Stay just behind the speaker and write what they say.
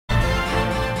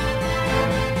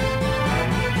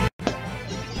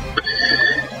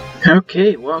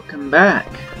Okay, welcome back.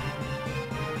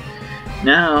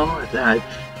 Now that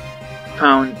I've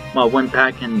found, went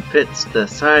back and fits the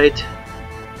side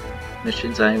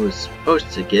missions I was supposed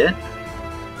to get,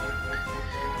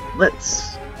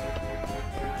 let's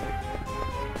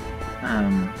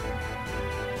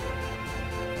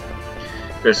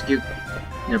rescue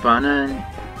Nirvana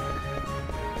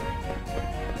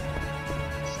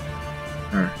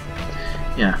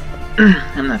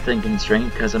I'm not thinking straight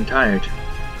because I'm tired.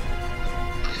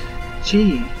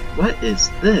 Gee, what is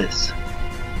this?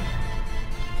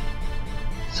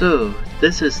 So,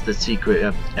 this is the secret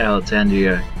of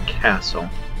Alexandria Castle.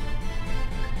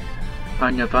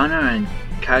 Are Nirvana and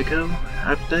Kaiko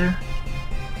up there?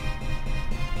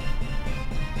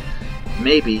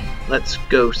 Maybe. Let's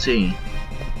go see.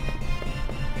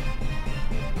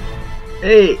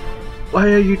 Hey! What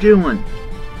are you doing?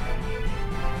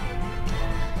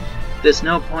 There's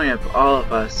no point of all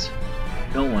of us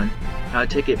going. I'll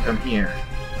take it from here.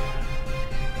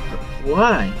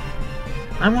 Why?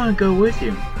 I want to go with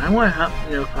you. I want to help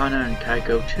Nirvana and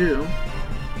Kaiko too.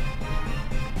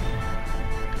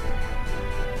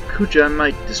 Kuja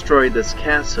might destroy this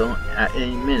castle at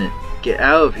any minute. Get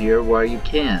out of here while you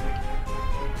can.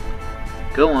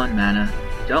 Go on, Mana.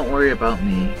 Don't worry about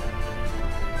me.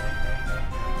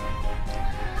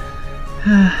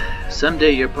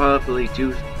 Someday you'll probably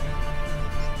do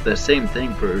the same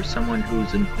thing for someone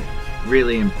who's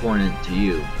really important to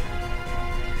you.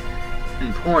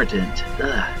 Important?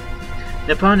 Ugh.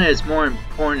 Nirvana is more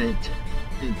important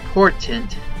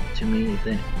to me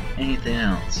than anything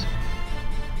else.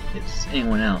 It's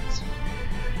anyone else.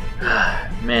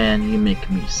 Man, you make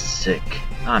me sick.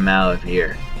 I'm out of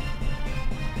here.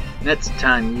 Next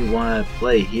time you wanna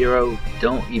play hero,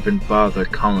 don't even bother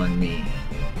calling me.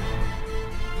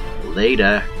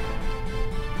 Later.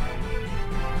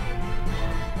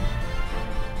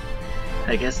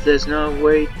 I guess there's no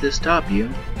way to stop you.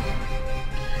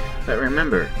 But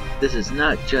remember, this is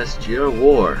not just your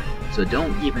war, so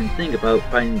don't even think about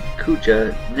finding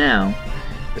Kuja now.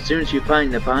 As soon as you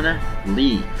find Nirvana,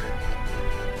 leave.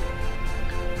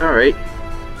 Alright.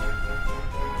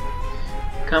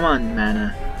 Come on,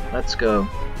 Mana. Let's go.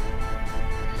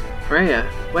 Freya,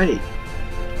 wait.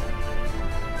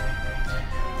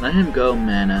 Let him go,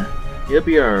 Mana. He'll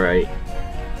be alright.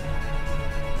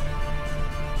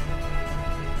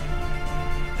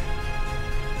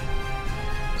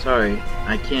 Sorry,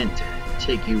 I can't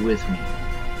take you with me.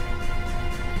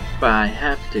 But I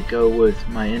have to go with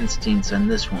my instincts on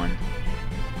this one.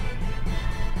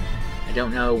 I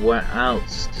don't know what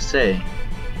else to say.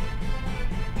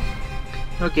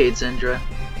 Okay, Zendra.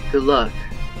 Good luck.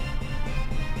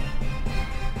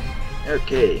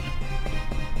 Okay.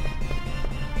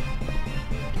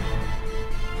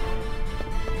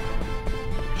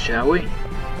 Shall we?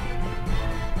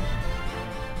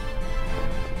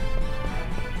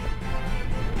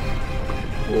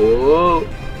 Whoa!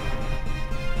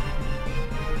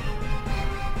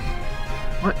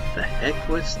 What the heck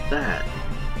was that?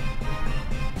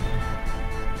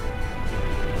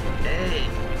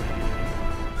 Hey!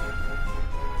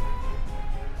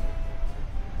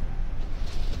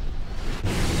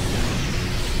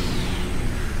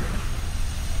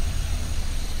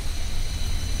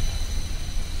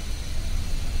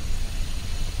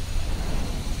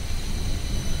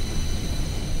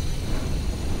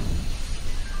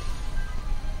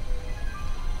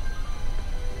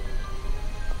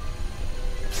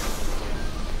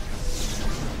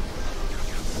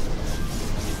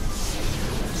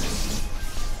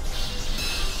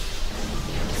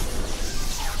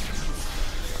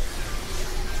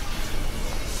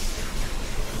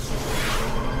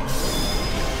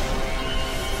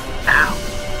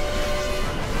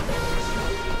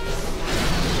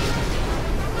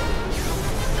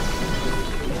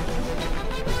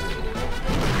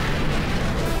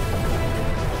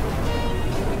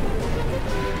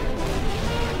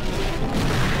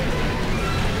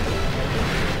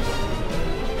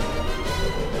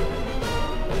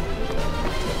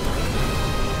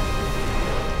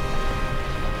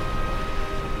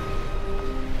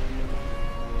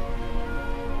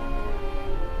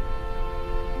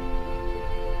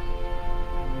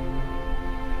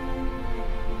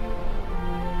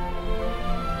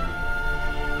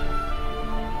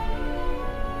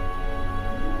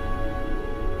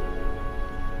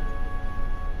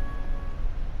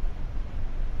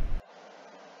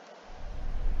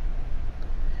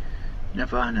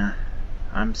 Nirvana,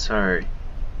 I'm sorry.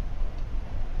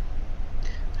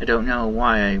 I don't know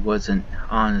why I wasn't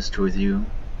honest with you.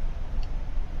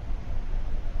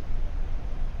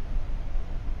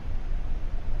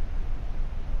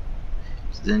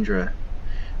 Zindra.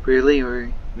 Really,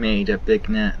 we made a big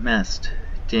mess,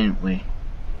 didn't we?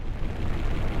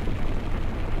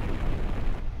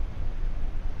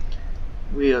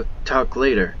 We'll talk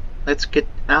later. Let's get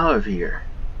out of here.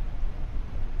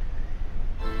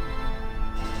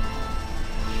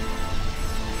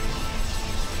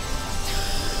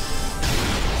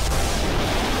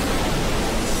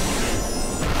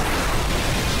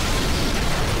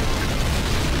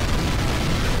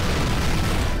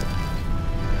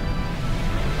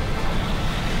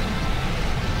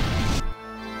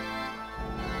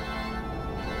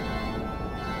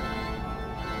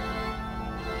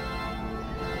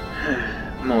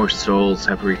 More souls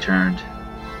have returned.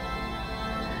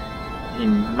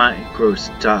 In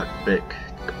microscopic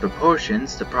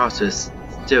proportions, the process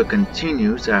still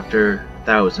continues after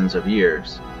thousands of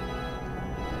years.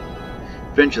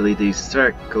 Eventually, these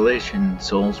circulation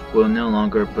souls will no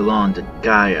longer belong to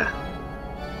Gaia.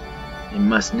 They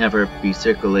must never be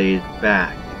circulated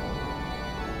back.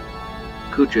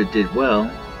 Kucha did well,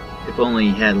 if only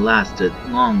he had lasted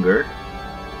longer.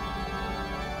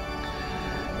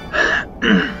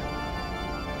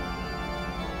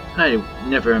 I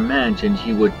never imagined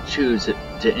he would choose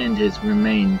to end his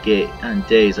remaining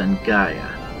days on Gaia.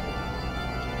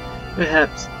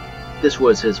 Perhaps this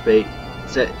was his fate,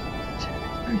 set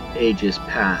in ages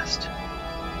past.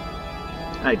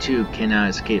 I too cannot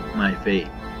escape my fate.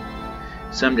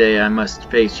 Someday I must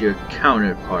face your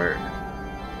counterpart.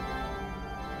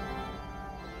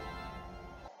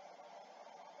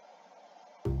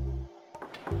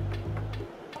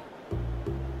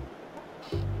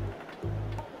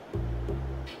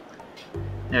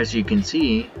 As you can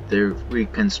see, the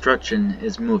reconstruction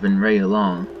is moving right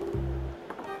along.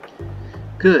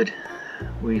 Good.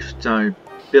 We've started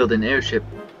building airship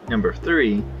number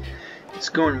 3. It's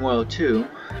going well too.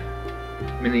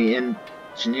 Many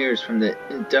engineers from the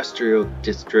industrial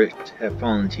district have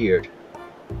volunteered.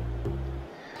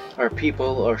 Our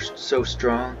people are so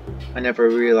strong, I never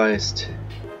realized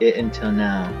it until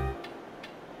now.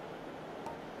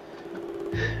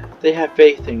 They have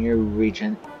faith in you,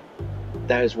 Regent.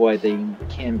 That is why they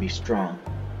can be strong.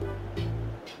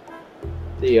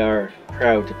 They are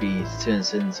proud to be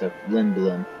citizens of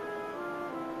Limblum.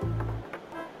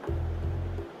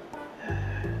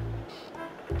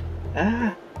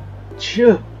 Ah!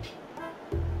 Choo!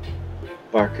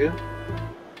 Barku?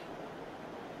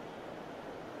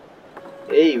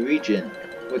 Hey, Regent.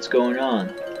 What's going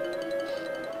on?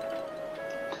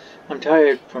 I'm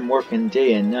tired from working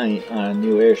day and night on a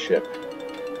new airship.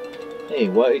 Hey,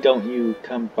 why don't you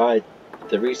come by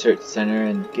the research center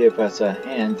and give us a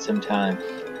hand sometime?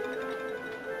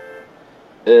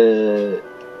 You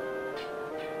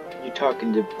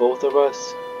talking to both of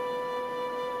us?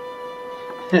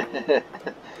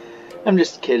 I'm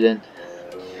just kidding.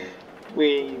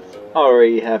 We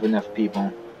already have enough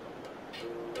people.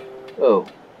 Oh,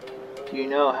 do you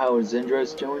know how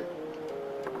Zindra's doing?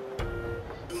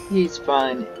 He's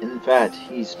fine. In fact,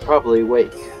 he's probably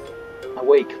awake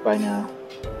by now.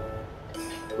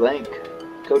 Blank,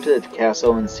 go to the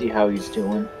castle and see how he's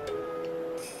doing.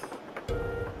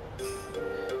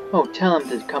 Oh, tell him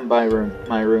to come by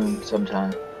my room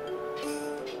sometime.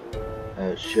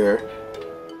 Sure.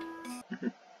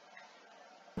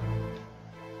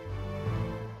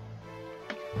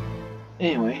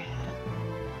 Anyway.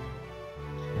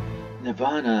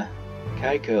 Nirvana,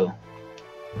 Kaiko.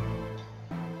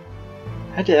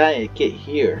 How did I get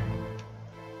here?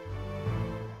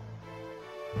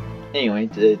 Anyway,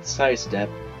 to sidestep,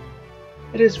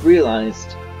 I just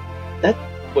realized that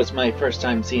was my first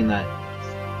time seeing that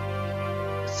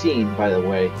scene, by the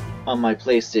way. All my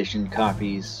PlayStation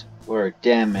copies were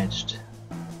damaged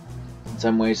in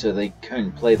some way, so they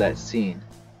couldn't play that scene.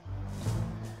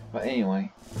 But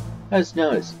anyway, I just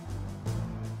noticed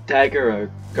Dagger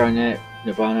or Garnet,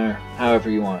 Nirvana, however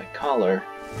you want to call her,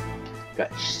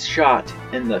 got shot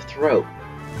in the throat.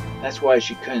 That's why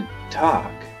she couldn't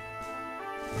talk.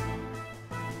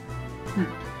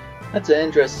 That's an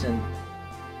interesting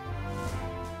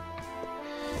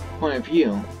point of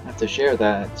view. I have to share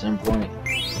that at some point.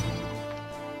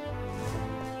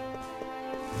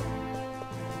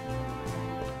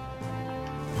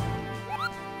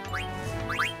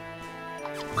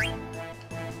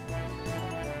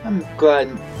 I'm glad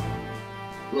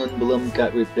Limblum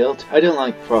got rebuilt. I don't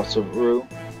like Frostru.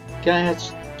 Can I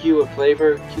ask you a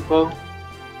flavor, Cupo?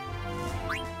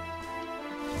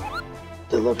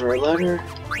 Deliver a letter,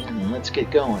 and let's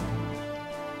get going.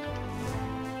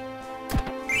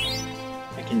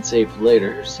 I can save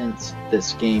later since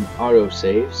this game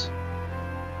auto-saves.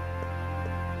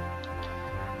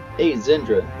 Hey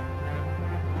Zindra.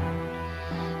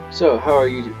 So, how are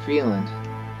you feeling?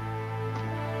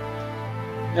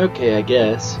 Okay, I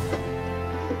guess.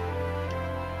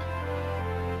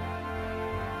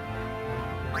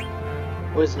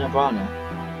 Where's Nirvana?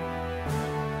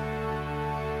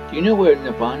 Do you know where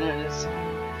Nirvana is?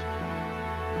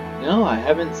 No, I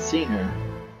haven't seen her.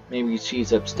 Maybe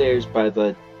she's upstairs by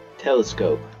the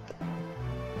telescope.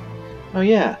 Oh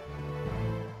yeah.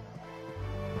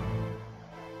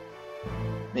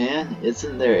 Man,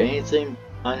 isn't there anything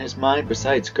on his mind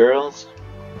besides girls?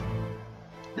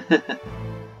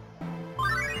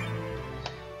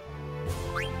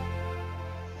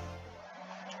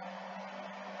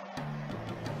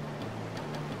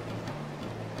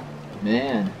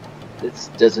 Man, this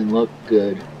doesn't look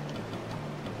good.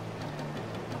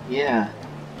 Yeah,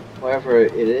 whatever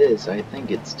it is, I think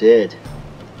it's dead.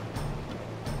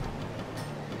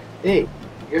 Hey,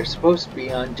 you're supposed to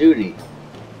be on duty.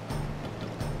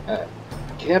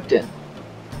 Captain.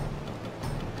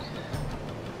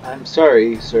 I'm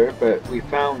sorry, sir, but we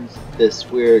found this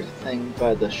weird thing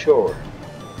by the shore.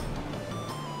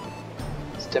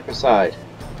 Step aside.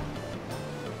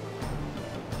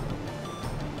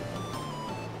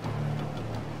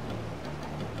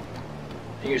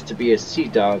 I used to be a sea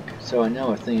dog, so I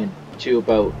know a thing or two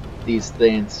about these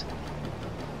things.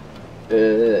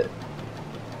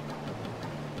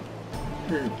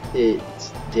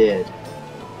 It's dead.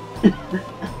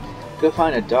 Go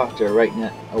find a doctor right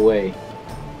now away.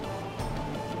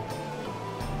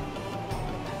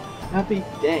 I'll be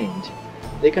danged.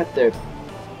 They got their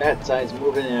bat sides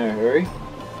moving in a hurry.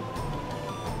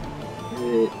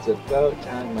 It's about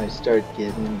time I start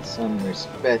getting some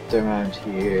respect around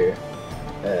here.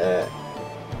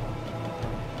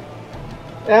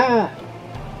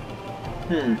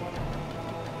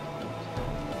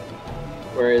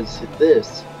 Where is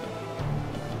this?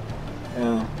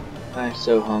 Oh, I'm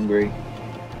so hungry.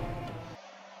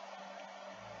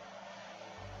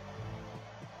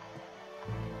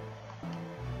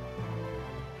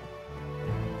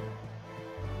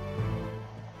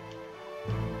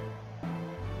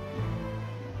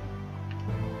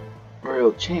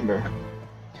 Royal Chamber.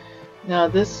 Now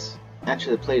this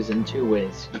actually plays in two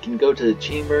ways. You can go to the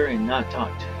chamber and not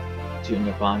talk to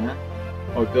Nirvana,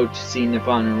 or go to see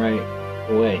Nirvana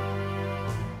right away.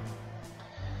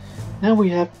 Now we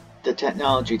have the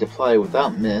technology to fly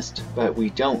without mist, but we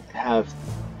don't have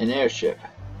an airship.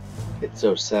 It's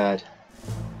so sad.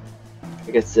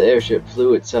 I guess the airship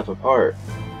flew itself apart.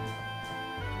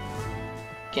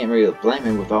 Can't really blame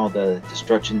it with all the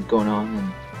destruction going on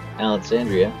in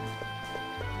Alexandria.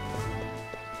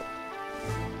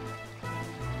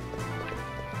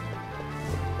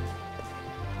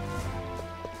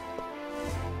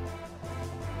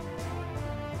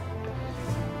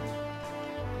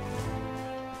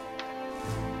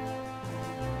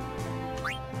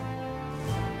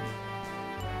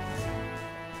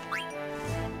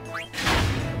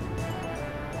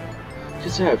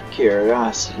 Just out of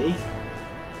curiosity,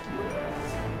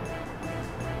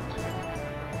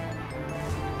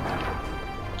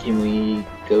 can we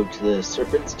go to the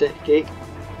Serpent's Gate?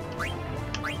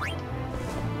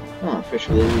 Oh,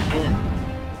 officially we can.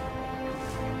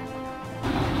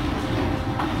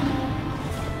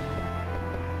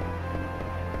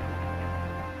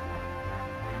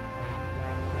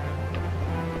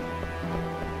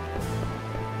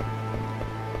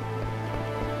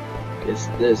 Guess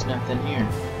there's nothing here.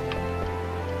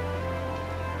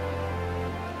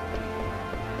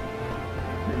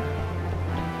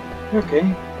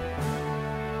 Okay.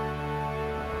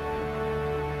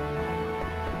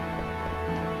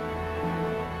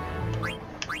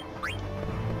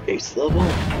 Base level.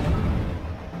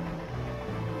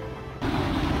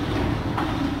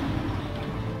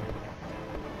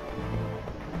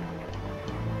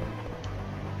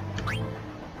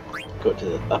 Go to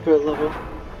the upper level.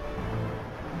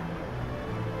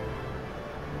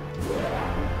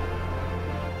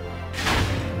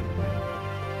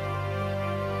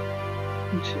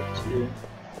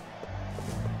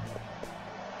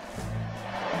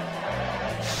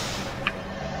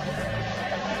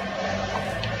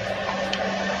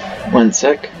 One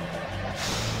sec.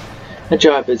 The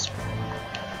job is...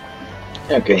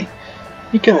 Okay.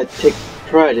 You gotta take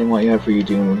pride in whatever you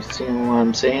do. See what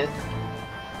I'm saying?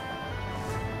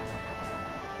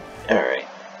 Alright.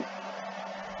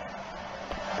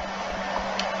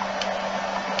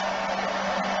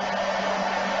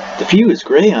 The view is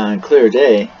great on a clear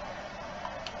day.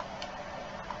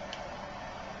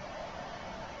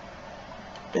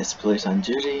 Best place on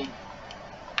duty.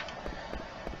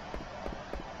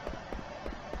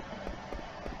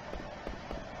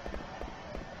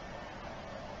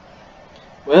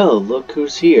 Well, look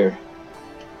who's here.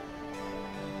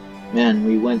 Man,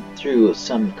 we went through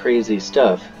some crazy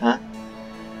stuff, huh?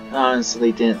 I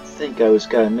honestly didn't think I was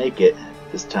gonna make it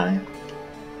this time.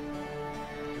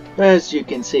 But as you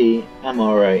can see, I'm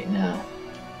alright now.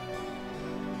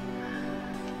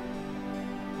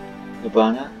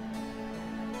 Ivana?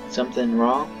 Something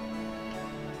wrong?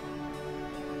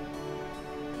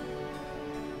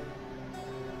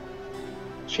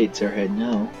 Shakes her head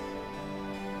no.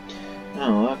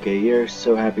 Oh, okay, you're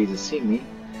so happy to see me.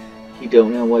 You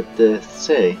don't know what to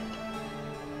say.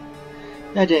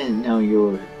 I didn't know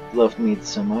you loved me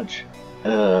so much.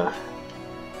 Did I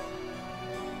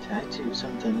do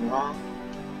something wrong?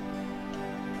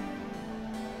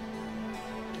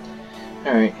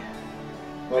 Alright.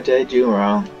 What did I do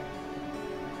wrong?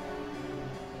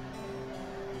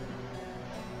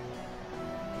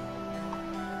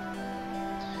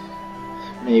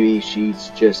 Maybe she's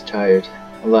just tired.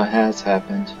 A lot has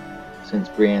happened since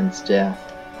Brienne's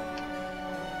death.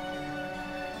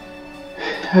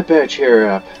 I better cheer her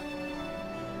up.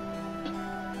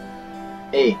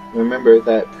 Hey, remember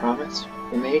that promise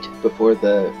we made before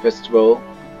the festival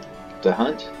to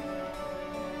hunt?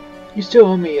 You still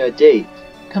owe me a date.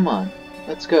 Come on,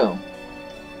 let's go.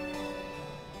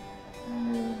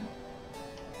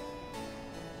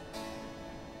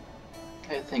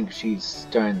 I think she's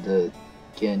starting to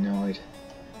get annoyed.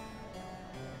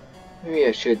 Maybe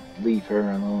I should leave her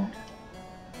alone.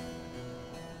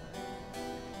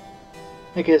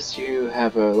 I guess you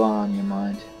have a lot on your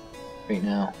mind right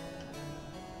now.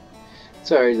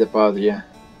 Sorry to bother you.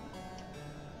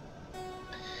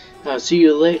 I'll see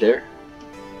you later.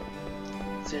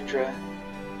 Sandra,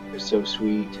 you're so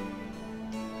sweet.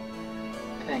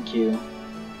 Thank you.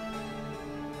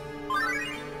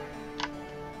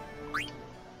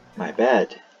 My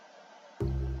bad.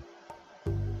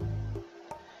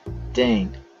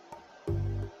 Dang.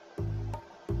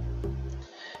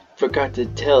 Forgot to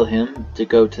tell him to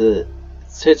go to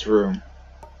Sid's room.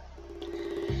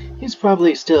 He's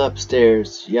probably still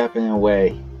upstairs, yapping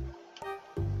away.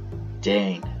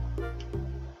 Dang.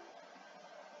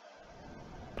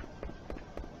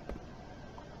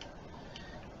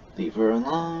 Leave her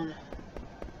alone.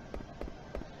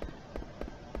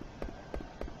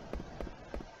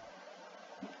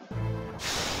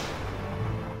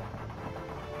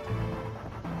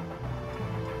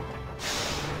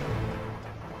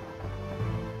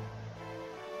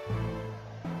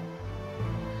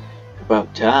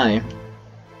 About time.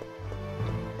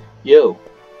 Yo.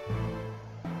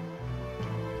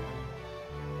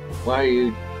 Why are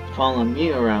you following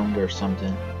me around or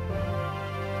something?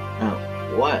 Oh,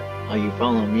 what? Are you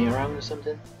following me around or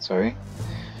something? Sorry.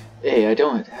 Hey, I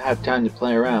don't have time to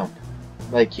play around.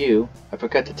 Like you, I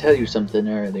forgot to tell you something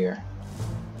earlier.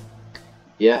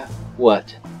 Yeah?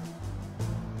 What?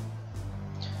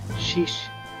 Sheesh.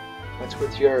 What's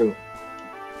with your...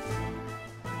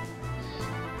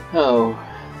 Oh,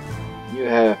 you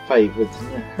had a fight with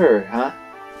her, huh?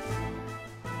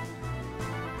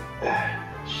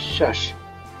 Shush.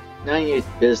 None of your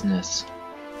business.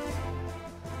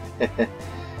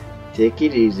 Take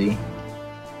it easy.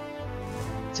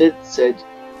 Sid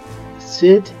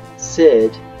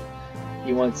said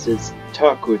he wants to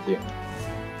talk with you.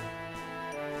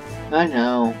 I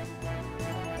know.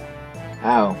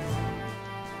 Ow.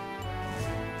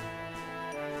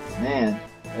 Man,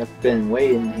 I've been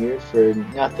waiting here for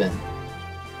nothing.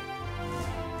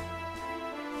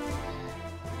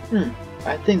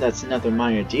 I think that's another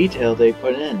minor detail they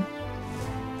put in.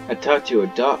 I talked to a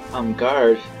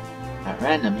guard at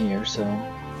random here, so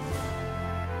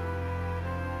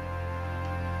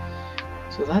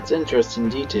that's interesting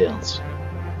details.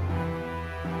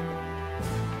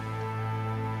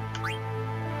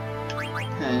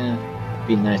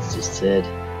 Be nice to Sid.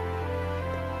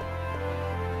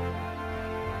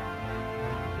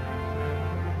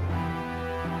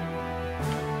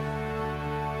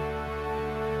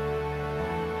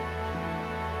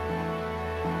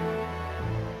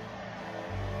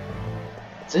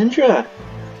 Sandra!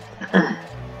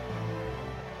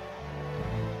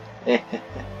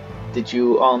 Did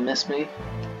you all miss me?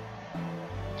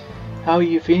 How are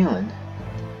you feeling?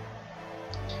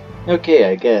 Okay,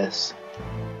 I guess.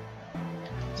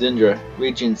 Zindra,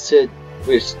 Regent Sid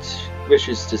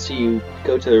wishes to see you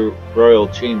go to the royal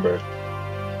chamber.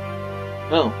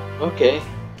 Oh, okay.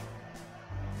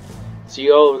 See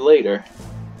you all later.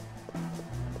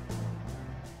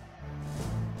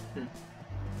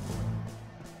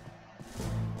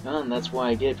 Oh, and that's why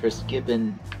I get for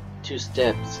skipping 2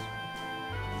 steps.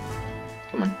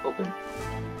 Come on, open.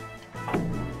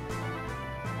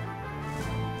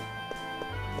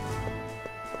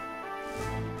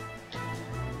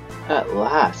 At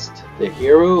last, the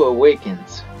hero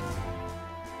awakens.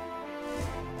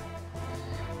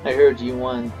 I heard you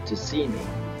wanted to see me.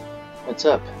 What's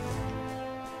up?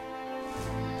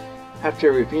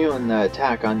 After reviewing the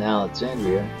attack on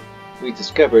Alexandria, we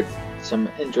discovered some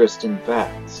interesting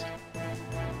facts.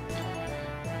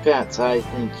 Facts I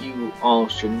think you all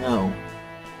should know.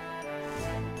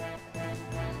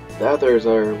 The others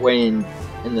are waiting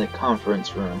in the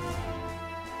conference room.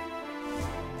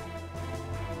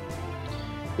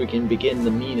 We can begin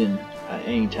the meeting at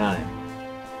any time.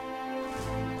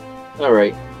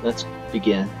 Alright, let's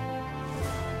begin.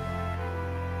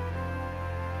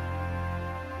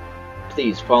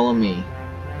 Please follow me.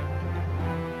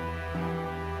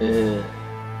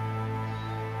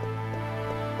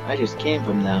 I just came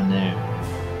from down there.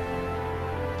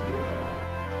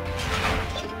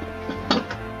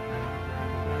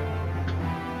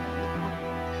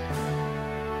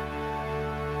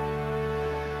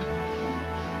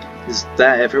 Is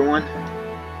that everyone?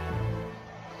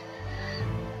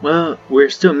 Well, we're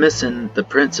still missing the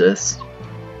princess.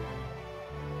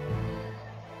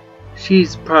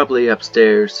 She's probably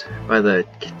upstairs by the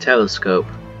telescope.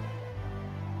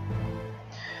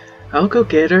 I'll go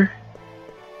get her.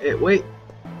 Wait.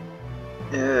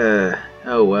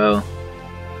 Oh well.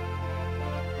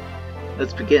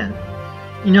 Let's begin.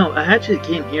 You know, I actually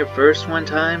came here first one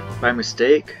time by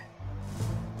mistake.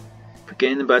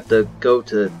 Forgetting about the go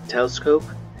to the telescope.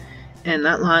 And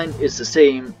that line is the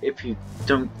same if you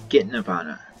don't get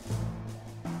Nirvana.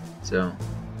 So,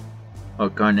 or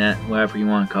Garnet, whatever you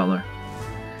want to call her.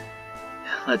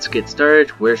 Let's get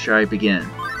started. Where should I begin?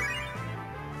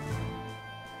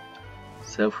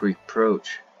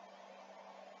 Self-reproach.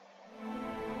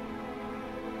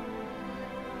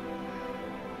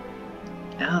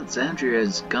 Alexandria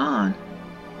is gone.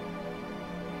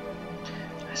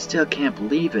 I still can't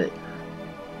believe it.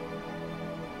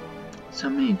 So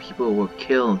many people were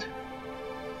killed.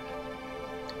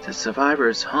 The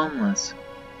survivors homeless,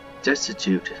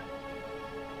 destitute.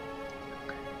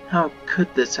 How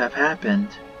could this have happened?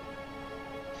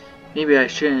 Maybe I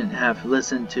shouldn't have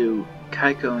listened to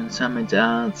Kaiko and summoned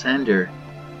Alexander.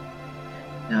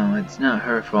 No, it's not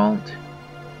her fault.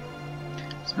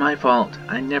 It's my fault.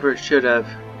 I never should have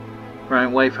run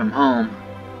away from home.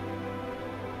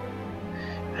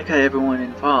 I got everyone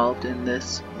involved in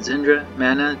this. Zindra,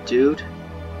 Mana, Dude,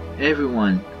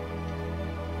 everyone.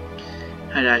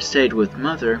 Had I stayed with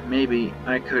Mother, maybe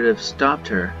I could have stopped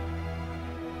her.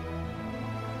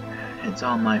 It's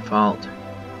all my fault.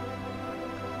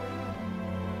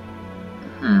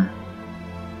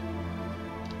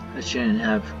 I shouldn't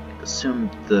have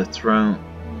assumed the throne.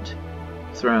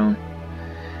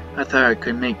 I thought I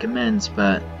could make amends,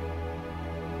 but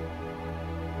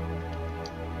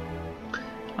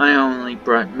I only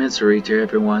brought misery to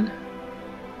everyone.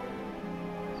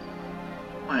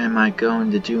 What am I going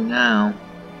to do now?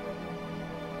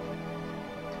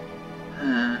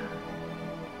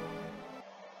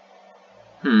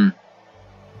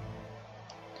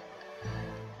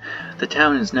 The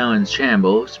town is now in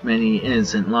shambles. Many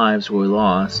innocent lives were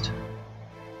lost.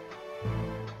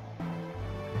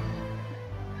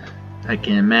 I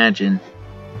can imagine.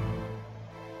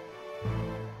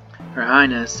 Her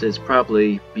Highness is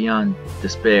probably beyond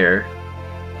despair.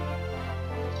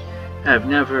 I have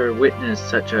never witnessed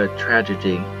such a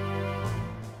tragedy.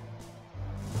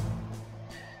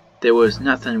 There was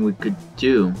nothing we could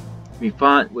do. We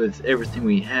fought with everything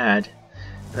we had,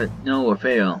 but no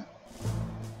avail.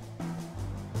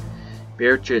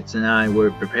 Beatrix and I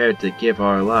were prepared to give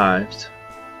our lives.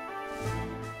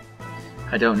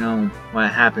 I don't know what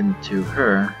happened to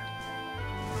her.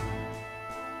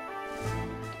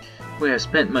 We have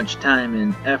spent much time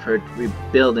and effort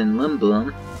rebuilding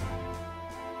Limblum,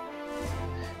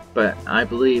 but I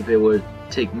believe it would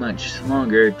take much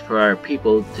longer for our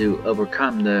people to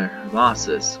overcome their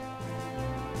losses.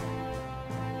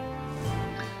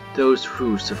 Those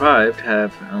who survived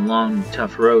have a long,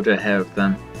 tough road ahead of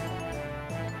them.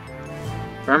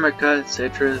 Ramaka,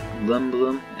 Citra,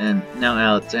 Limblum, and now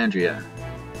Alexandria.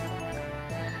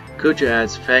 Kuja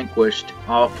has vanquished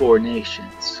all 4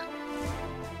 nations.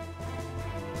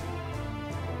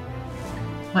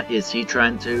 What is he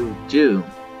trying to do?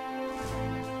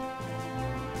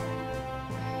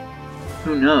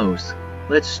 Who knows?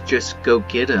 Let's just go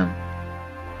get him.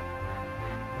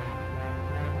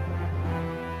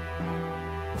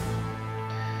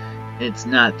 It's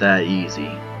not that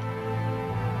easy.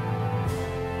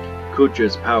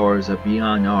 Kuja's powers are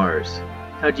beyond ours.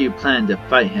 How do you plan to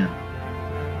fight him?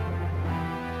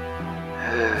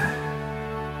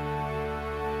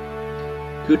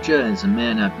 Kuja is a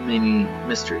man of many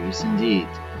mysteries indeed.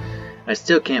 I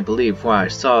still can't believe what I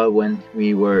saw when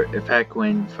we were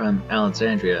evacuating from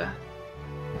Alexandria.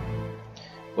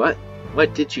 What?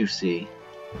 What did you see?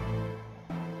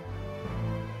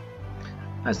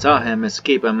 I saw him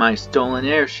escape on my stolen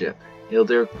airship,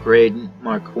 Hilder Grade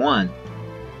Mark 1.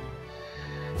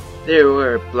 There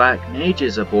were black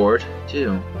mages aboard,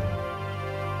 too.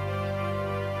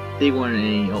 They weren't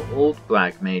any old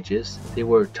black mages. They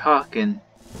were talking.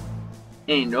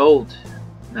 Ain't old,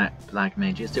 not black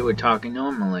mages. They were talking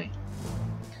normally.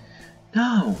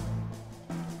 No.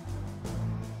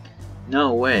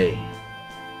 No way.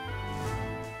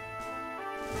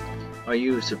 Are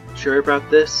you sure about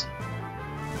this?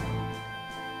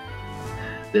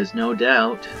 There's no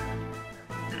doubt.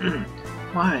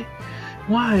 Why?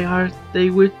 Why are they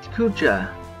with Kuja?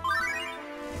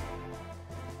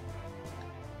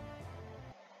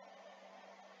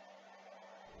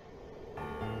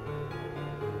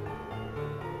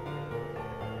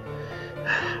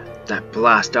 That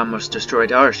blast almost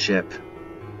destroyed our ship.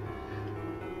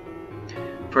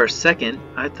 For a second,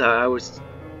 I thought I was...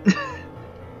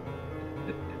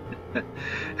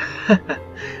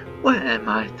 What am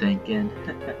I thinking?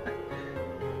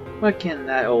 What can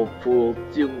that old fool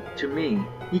do to me?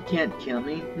 He can't kill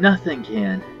me. Nothing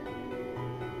can.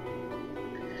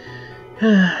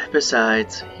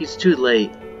 Besides, he's too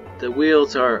late. The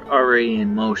wheels are already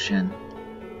in motion.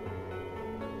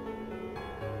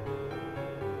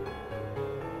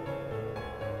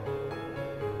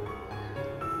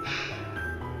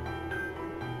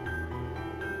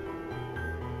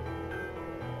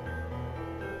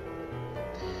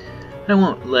 I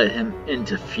won't let him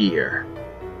interfere.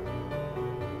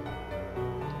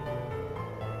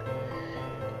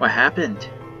 What happened?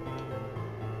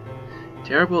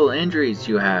 Terrible injuries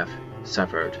you have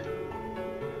suffered.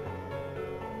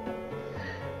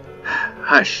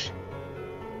 Hush.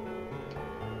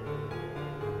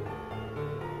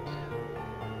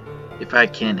 If I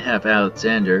can't have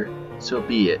Alexander, so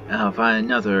be it. I'll find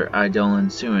another Eidolon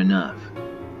soon enough.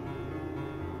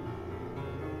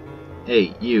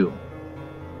 Hey, you.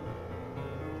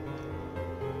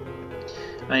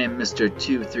 I am Mr.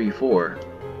 234.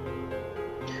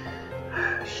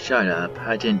 Shut up.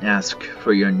 I didn't ask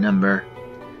for your number.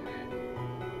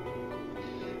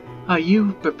 Are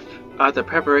the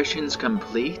preparations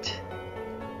complete?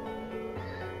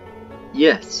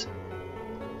 Yes.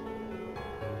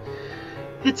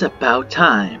 It's about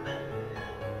time.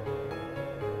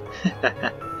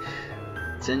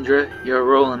 Syndra, your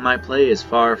role in my play is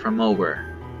far from over.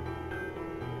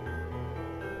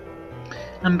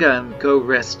 I'm gonna go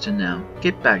rest now.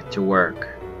 Get back to work.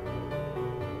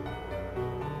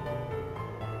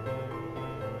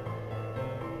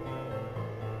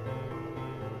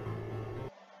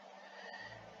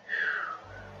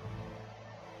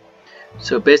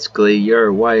 So basically,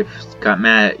 your wife got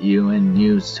mad at you and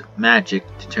used magic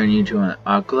to turn you into an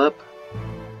oglop?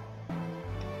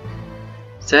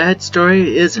 Sad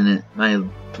story, isn't it? My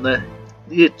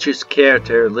lecherous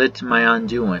character led to my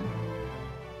undoing.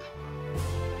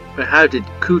 But how did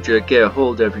Kuja get a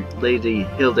hold of Lady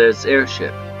Hilda's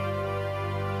airship?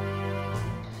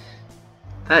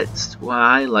 That's what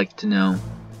I like to know.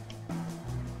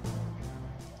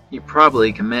 You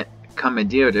probably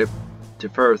commandeered her to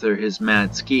further his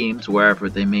mad schemes wherever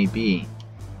they may be.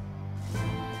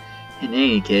 In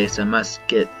any case, I must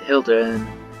get Hilda and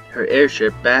her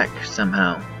airship back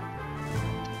somehow.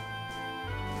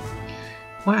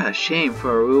 What a shame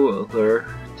for a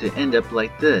ruler to end up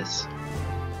like this.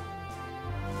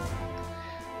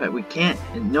 But we can't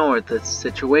ignore the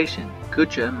situation.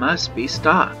 Kuja must be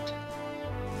stopped.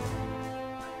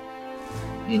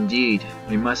 Indeed,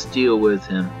 we must deal with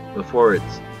him before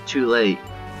it's too late.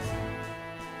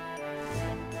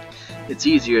 It's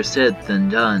easier said than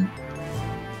done.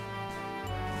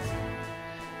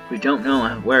 We don't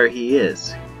know where he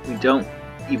is. We don't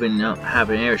even have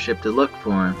an airship to look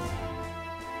for him.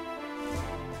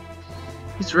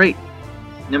 He's right.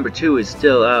 Number 2 is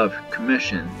still out of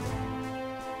commission.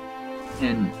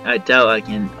 And I doubt I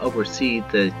can oversee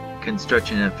the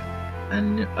construction of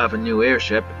a new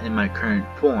airship in my current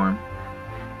form.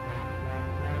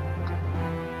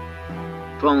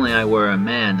 If only I were a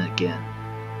man again.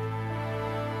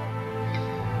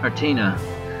 Martina,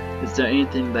 is there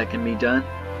anything that can be done?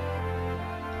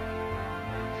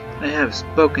 I have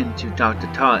spoken to Dr.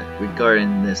 Todd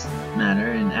regarding this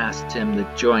matter and asked him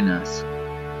to join us.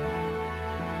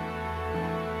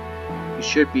 He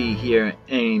should be here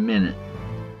any minute.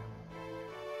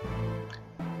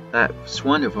 That's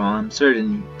wonderful. I'm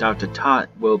certain Dr. Todd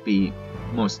will be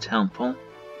most helpful.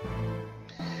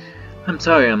 I'm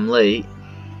sorry I'm late.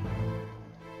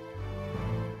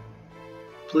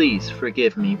 Please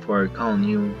forgive me for calling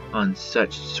you on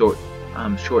such short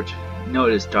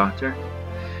notice, Doctor.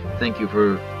 Thank you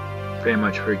very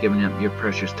much for giving up your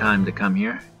precious time to come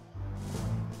here.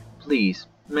 Please,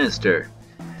 Mister,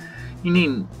 you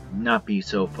need not be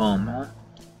so formal.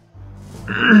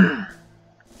 I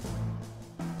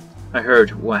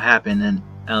heard what happened in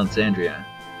Alexandria.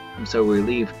 I'm so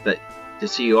relieved to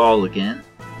see you all again.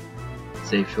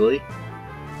 Safely.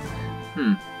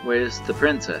 Where's the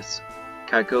princess?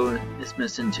 Kaiko is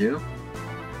missing too.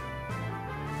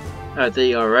 Are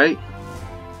they alright?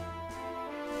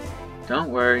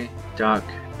 Don't worry, Doc.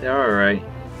 They're alright.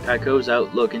 Kaiko's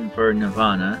out looking for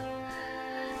Nirvana.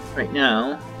 Right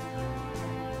now.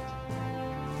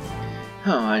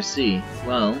 Oh, I see.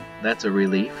 Well, that's a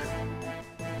relief.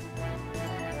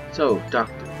 So,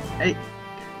 Doctor...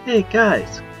 Hey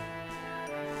guys!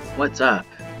 What's up?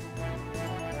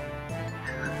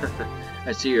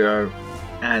 I see you're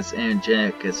as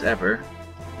energetic as ever.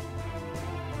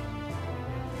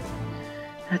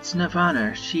 That's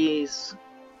Nirvana. She's...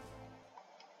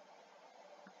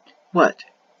 What?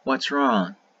 What's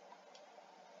wrong?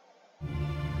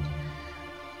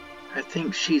 I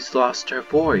think she's lost her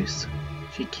voice.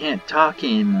 She can't talk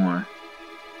anymore.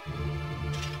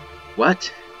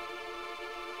 What?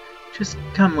 Just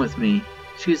come with me.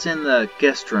 She's in the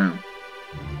guest room.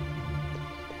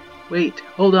 Wait,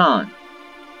 hold on.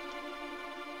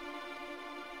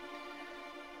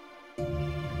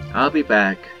 I'll be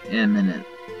back in a minute.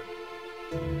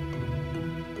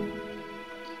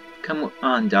 Come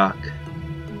on, Doc.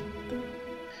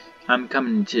 I'm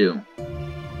coming too.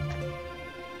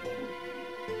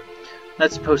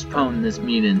 Let's postpone this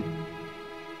meeting.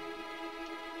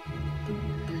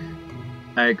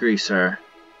 I agree, sir.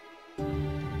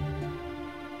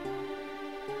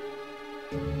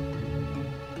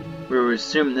 We'll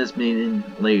resume this meeting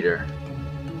later.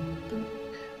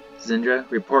 Zindra,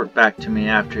 report back to me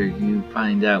after you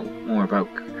find out more about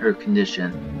her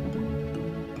condition.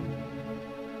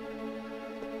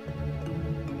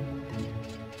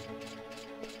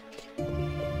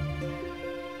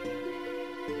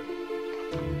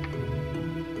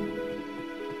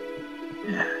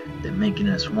 They're making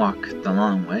us walk the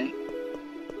long way.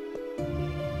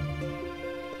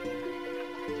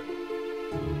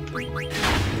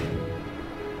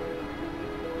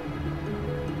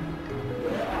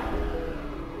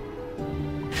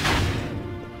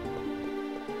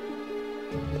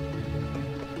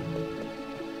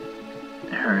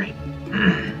 Alright.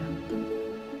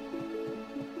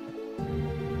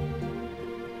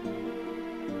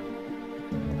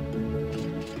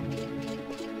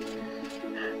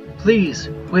 Please,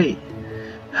 wait.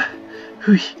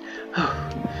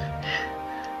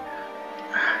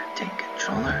 Dang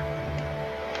controller.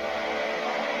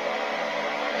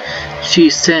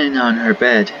 She's sitting on her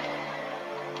bed.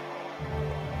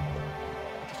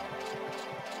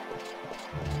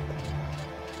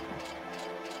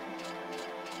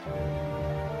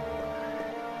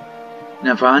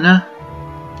 Nirvana?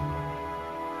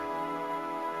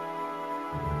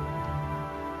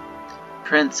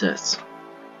 Princess.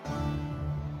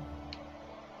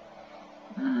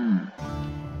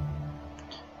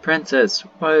 Princess,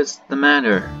 what is the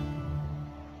matter?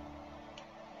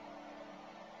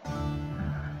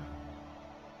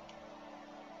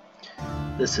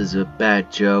 This is a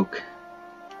bad joke.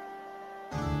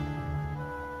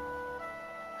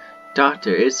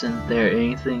 Doctor, isn't there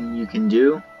anything you can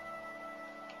do?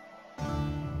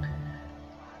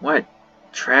 What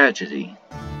tragedy.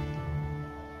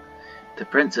 The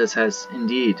princess has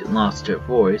indeed lost her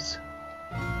voice.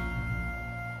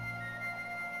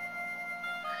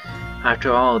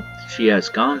 After all she has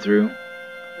gone through,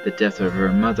 the death of her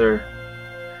mother,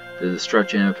 the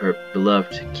destruction of her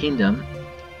beloved kingdom,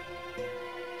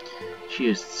 she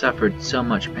has suffered so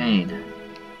much pain.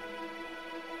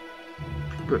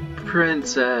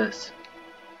 Princess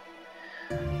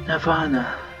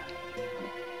Nirvana.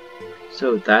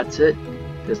 So that's it?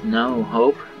 There's no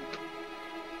hope?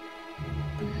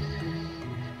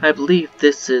 I believe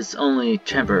this is only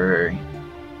temporary.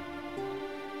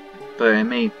 But it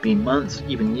may be months,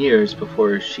 even years,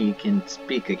 before she can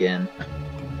speak again.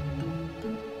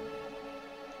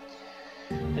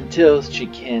 Until she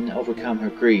can overcome her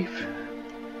grief.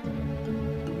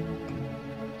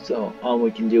 So all we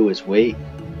can do is wait?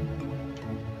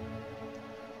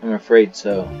 I'm afraid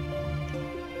so.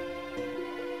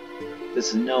 This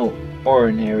is no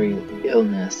ordinary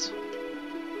illness.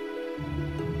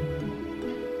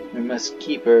 We must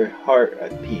keep her heart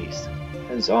at peace.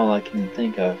 That is all I can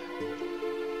think of.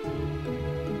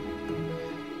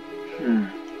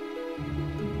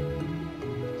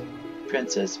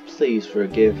 Princess, please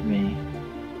forgive me.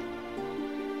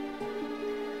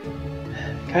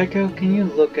 Kaiko, can you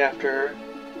look after her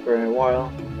for a while?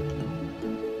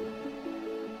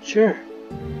 Sure.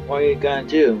 What are you gonna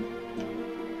do?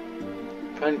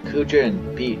 Find Kuja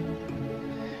and beat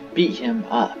him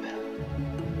up.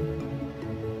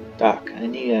 Doc, I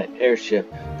need an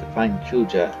airship to find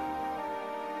Kuja.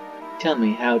 Tell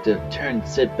me how to turn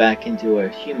Sid back into a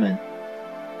human.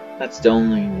 That's the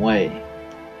only way.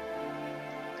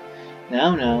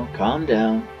 Now, calm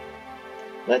down.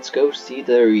 Let's go see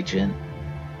the Regent.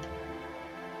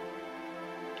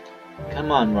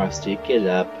 Come on, Rusty, get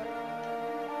up.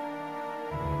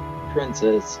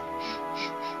 Princess,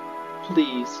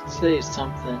 please say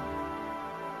something.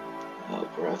 Oh,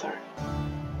 brother.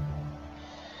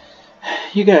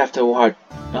 You're gonna have to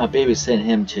babysit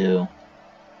him too.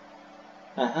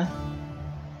 Uh-huh.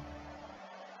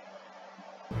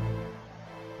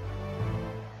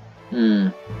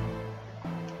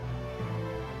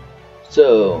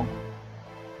 So,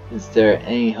 is there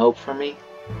any hope for me?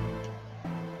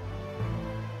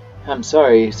 I'm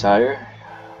sorry, sire.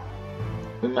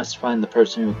 We must find the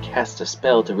person who cast a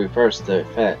spell to reverse the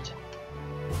effect.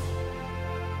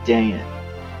 Dang it.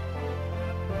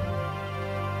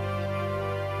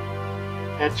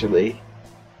 Actually,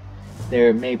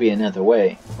 there may be another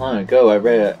way. Long ago I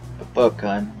read a book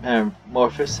on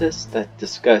metamorphosis that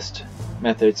discussed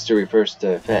methods to reverse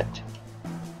the effect.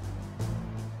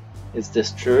 Is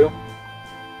this true?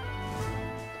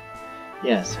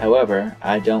 Yes, however,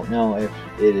 I don't know if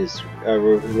it is a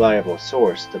reliable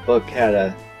source. The book had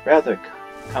a rather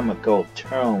comical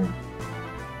tone.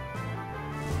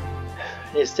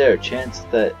 Is there a chance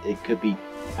that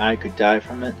I could die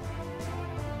from it?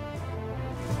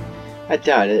 I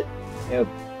doubt it.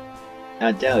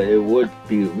 I doubt it would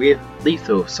be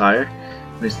lethal, sire.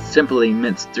 We simply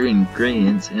mix 3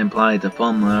 ingredients and apply the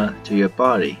formula to your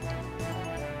body.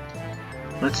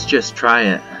 Let's just try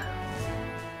it.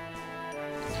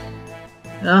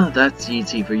 Oh, that's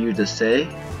easy for you to say.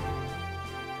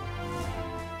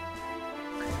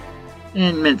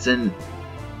 And mixing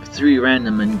 3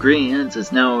 random ingredients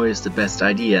is not always the best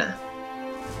idea.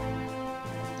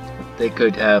 They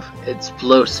could have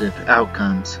explosive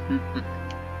outcomes.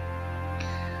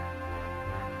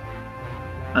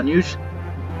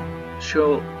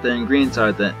 The ingredients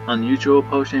are the unusual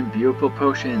potion, beautiful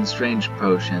potion, and strange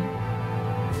potion.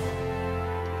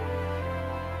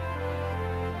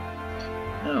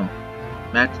 Oh,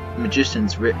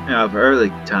 magicians of early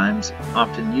times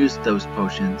often used those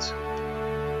potions.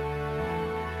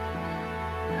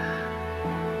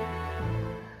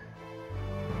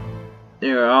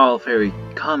 They are all very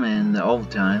common in the old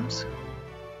times.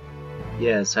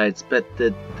 Yes, I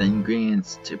expected the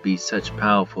ingredients to be such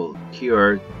powerful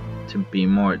cure to be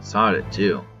more exotic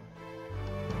too.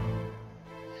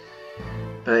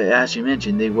 But as you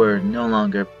mentioned, they were no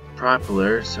longer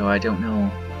popular, so I don't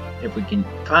know if we can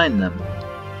find them.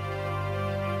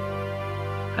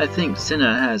 I think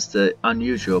Cinna has the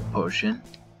unusual potion.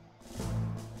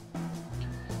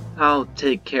 I'll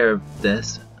take care of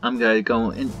this. I'm gonna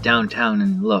go downtown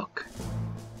and look.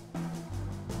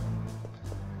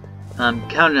 I'm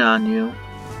counting on you.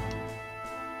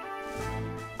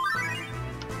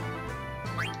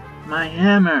 My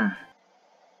hammer!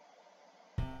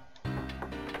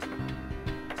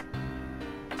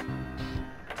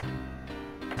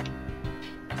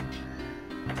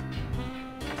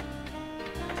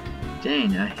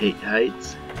 Dang, I hate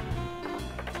heights.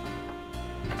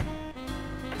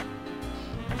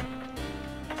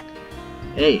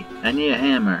 Hey, I need a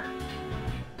hammer.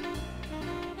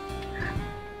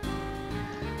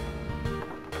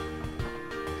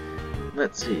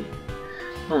 Let's see.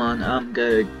 Hold on, I'm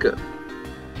gonna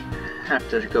have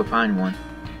to go find one.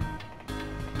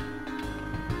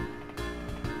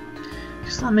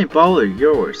 Just let me borrow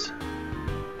yours.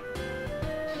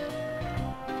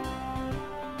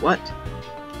 What?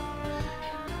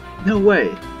 No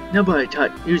way. Nobody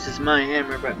uses my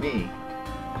hammer but me.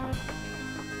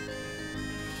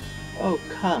 Oh,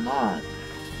 come on.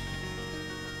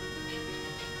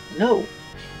 No.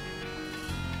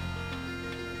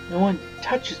 No one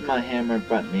touches my hammer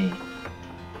but me.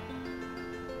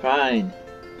 Fine.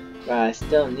 But I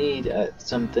still need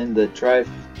something to drive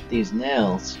these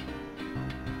nails.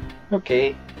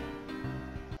 Okay.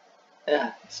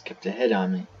 Skipped ahead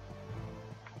on me.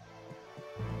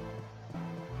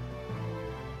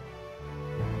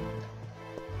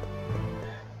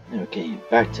 Okay,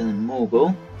 back to the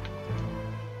mogul.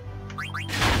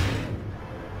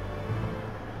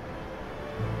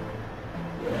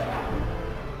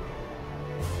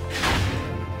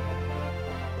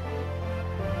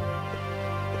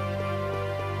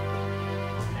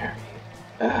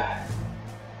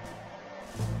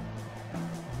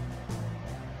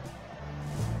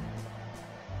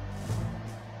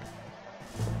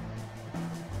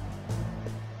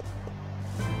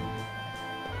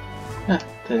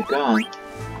 They're gone.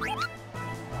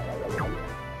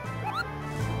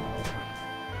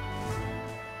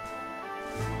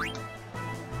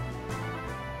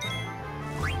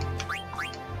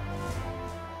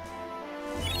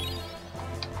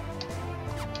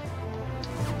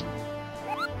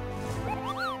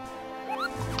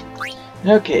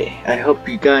 Okay, I hope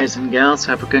you guys and gals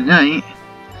have a good night,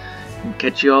 and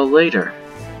catch you all later.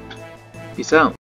 Peace out.